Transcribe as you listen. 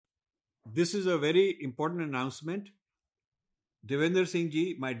This is a very important announcement. Devendra Singh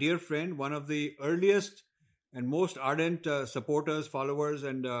ji, my dear friend, one of the earliest and most ardent supporters, followers,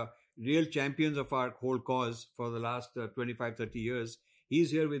 and real champions of our whole cause for the last 25, 30 years,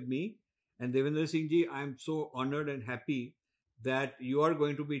 he's here with me. And Devendra Singh ji, I'm so honored and happy that you are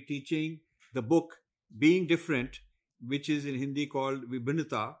going to be teaching the book Being Different, which is in Hindi called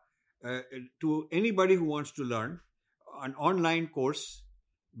Vibhinnata, to anybody who wants to learn, an online course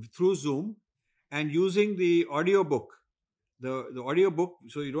through Zoom, and using the audiobook. The audiobook,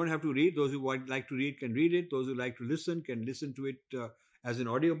 so you don't have to read. Those who would like to read can read it. Those who like to listen can listen to it as an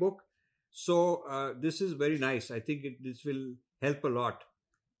audiobook. So this is very nice. I think this will help a lot.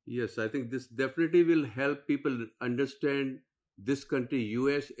 Yes, I think this definitely will help people understand this country,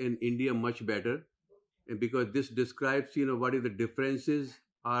 US and India, much better. And because this describes, what is the differences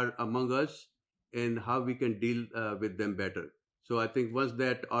are among us and how we can deal with them better. So I think once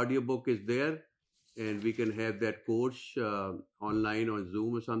that audiobook is there and we can have that course online on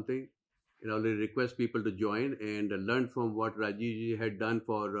Zoom or something, and I will request people to join and learn from what Rajiv ji had done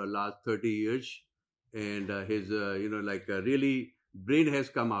for last 30 years. And his, really brain has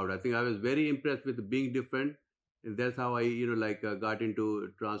come out. I think I was very impressed with Being Different. And that's how I, got into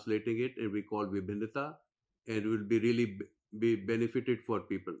translating it, and we call Vibhinnata, and it will be really be beneficial for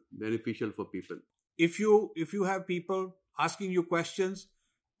people. If you have people asking you questions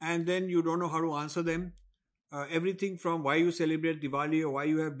and then you don't know how to answer them, everything from why you celebrate Diwali, or why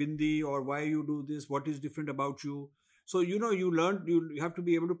you have bindi, or why you do this, what is different about you. So, you learn, you have to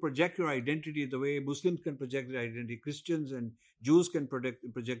be able to project your identity the way Muslims can project their identity, Christians and Jews can project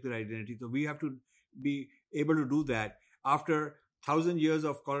their identity. So we have to be able to do that. After 1,000 years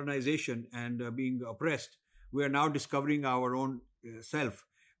of colonization and being oppressed, we are now discovering our own self.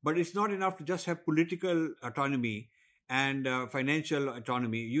 But it's not enough to just have political autonomy and financial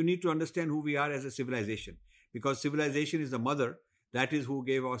autonomy. You need to understand who we are as a civilization, because civilization is the mother. That is who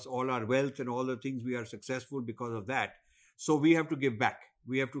gave us all our wealth and all the things. We are successful because of that. So we have to give back.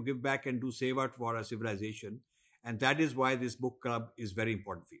 We have to give back and do seva for our civilization. And that is why this book club is very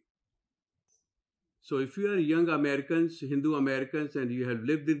important for you. So if you are young Americans, Hindu Americans, and you have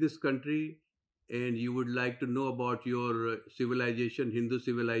lived in this country and you would like to know about your civilization, Hindu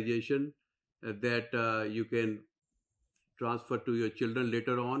civilization, that you can transfer to your children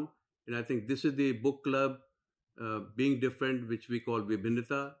later on. And I think this is the book club, Being Different, which we call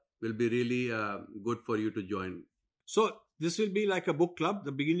Vibhinnata, will be really good for you to join. So this will be like a book club,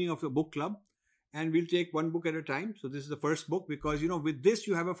 the beginning of a book club, and we'll take one book at a time. So this is the first book, because, with this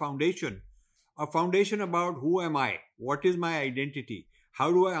you have a foundation about who am I, what is my identity,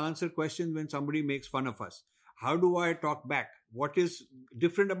 how do I answer questions when somebody makes fun of us, how do I talk back, what is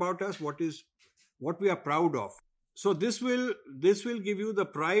different about us, what we are proud of. So this will give you the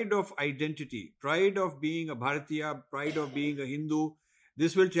pride of identity, pride of being a Bharatiya, pride of being a Hindu.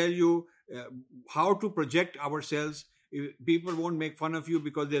 This will tell you how to project ourselves. People won't make fun of you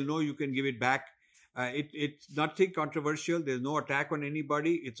because they'll know you can give it back. It's nothing controversial. There's no attack on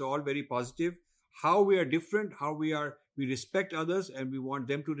anybody. It's all very positive. How we are different, how we respect others, and we want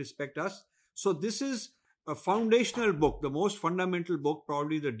them to respect us. So this is a foundational book, the most fundamental book,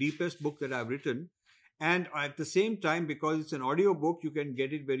 probably the deepest book that I've written. And at the same time, because it's an audio book, you can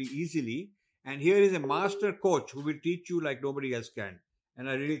get it very easily. And here is a master coach who will teach you like nobody else can. And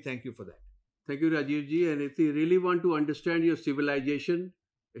I really thank you for that. Thank you, Rajiv ji. And if you really want to understand your civilization,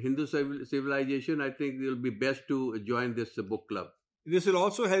 Hindu civilization, I think it will be best to join this book club. This will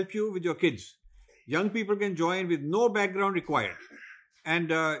also help you with your kids. Young people can join with no background required. And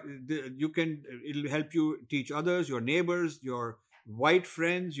it'll help you teach others, your neighbors, your white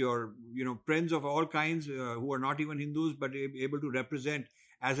friends, your friends of all kinds who are not even Hindus, but able to represent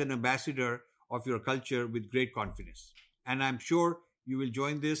as an ambassador of your culture with great confidence. And I'm sure you will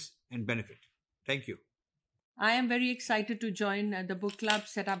join this and benefit. Thank you. I am very excited to join the book club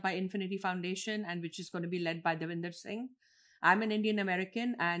set up by Infinity Foundation, and which is going to be led by Devendra Singh. I'm an Indian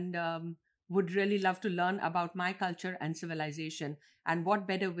American and would really love to learn about my culture and civilization. And what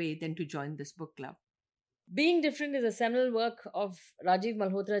better way than to join this book club? Being Different is a seminal work of Rajiv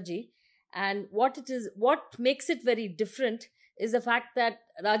Malhotra ji, and what makes it very different is the fact that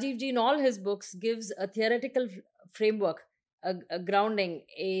Rajiv ji in all his books gives a theoretical framework, a grounding,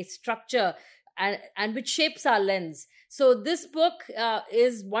 a structure, and which shapes our lens. So this book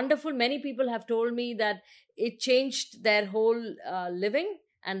is wonderful. Many people have told me that it changed their whole living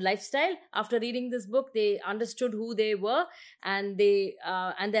and lifestyle. After reading this book, they understood who they were, and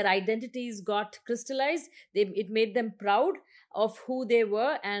their identities got crystallized. It made them proud. of who they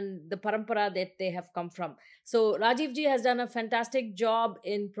were and the parampara that they have come from. So Rajiv ji has done a fantastic job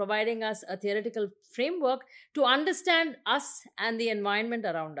in providing us a theoretical framework to understand us and the environment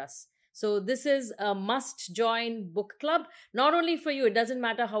around us. So this is a must join book club, not only for you, it doesn't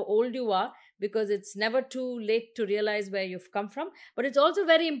matter how old you are, because it's never too late to realize where you've come from, but it's also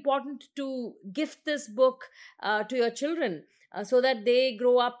very important to gift this book to your children so that they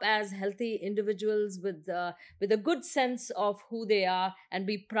grow up as healthy individuals with a good sense of who they are and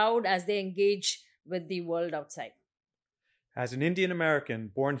be proud as they engage with the world outside. As an Indian American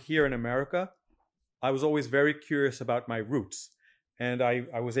born here in America, I was always very curious about my roots. And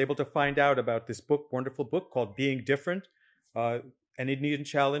I was able to find out about this book, wonderful book called Being Different, an Indian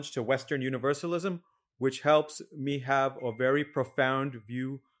challenge to Western universalism, which helps me have a very profound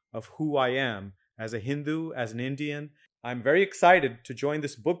view of who I am as a Hindu, as an Indian. I'm very excited to join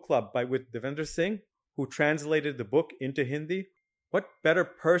this book club with Devendra Singh, who translated the book into Hindi. What better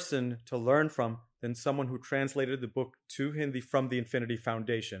person to learn from than someone who translated the book to Hindi from the Infinity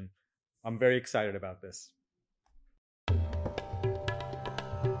Foundation? I'm very excited about this.